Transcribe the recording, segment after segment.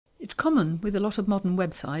It's common with a lot of modern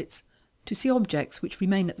websites to see objects which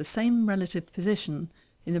remain at the same relative position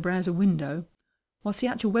in the browser window whilst the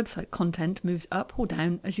actual website content moves up or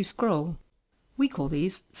down as you scroll. We call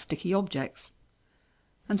these sticky objects.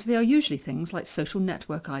 And they are usually things like social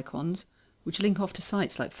network icons which link off to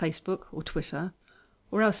sites like Facebook or Twitter,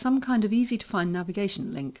 or else some kind of easy to find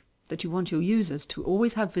navigation link that you want your users to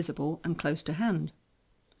always have visible and close to hand.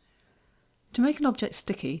 To make an object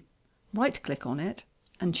sticky, right-click on it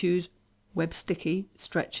and choose Web Sticky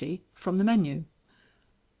Stretchy from the menu.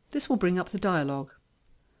 This will bring up the dialog.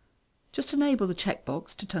 Just enable the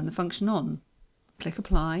checkbox to turn the function on. Click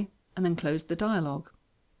Apply and then close the dialog.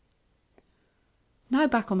 Now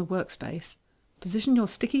back on the workspace, position your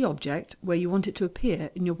sticky object where you want it to appear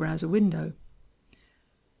in your browser window.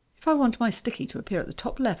 If I want my sticky to appear at the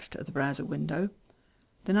top left of the browser window,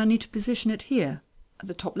 then I need to position it here at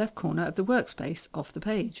the top left corner of the workspace off the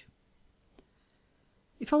page.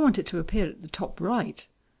 If I want it to appear at the top right,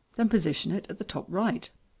 then position it at the top right.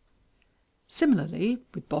 Similarly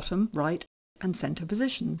with bottom, right and center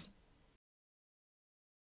positions.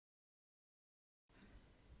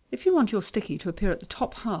 If you want your sticky to appear at the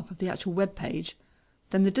top half of the actual web page,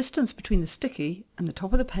 then the distance between the sticky and the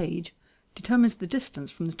top of the page determines the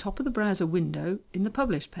distance from the top of the browser window in the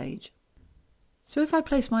published page. So if I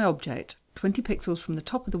place my object 20 pixels from the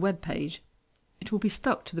top of the web page, it will be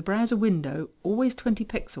stuck to the browser window always 20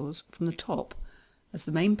 pixels from the top as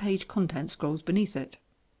the main page content scrolls beneath it.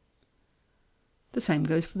 The same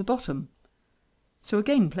goes for the bottom. So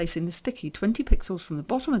again, placing the sticky 20 pixels from the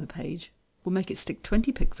bottom of the page will make it stick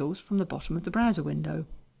 20 pixels from the bottom of the browser window.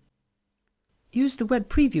 Use the web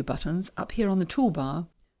preview buttons up here on the toolbar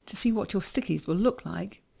to see what your stickies will look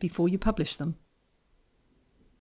like before you publish them.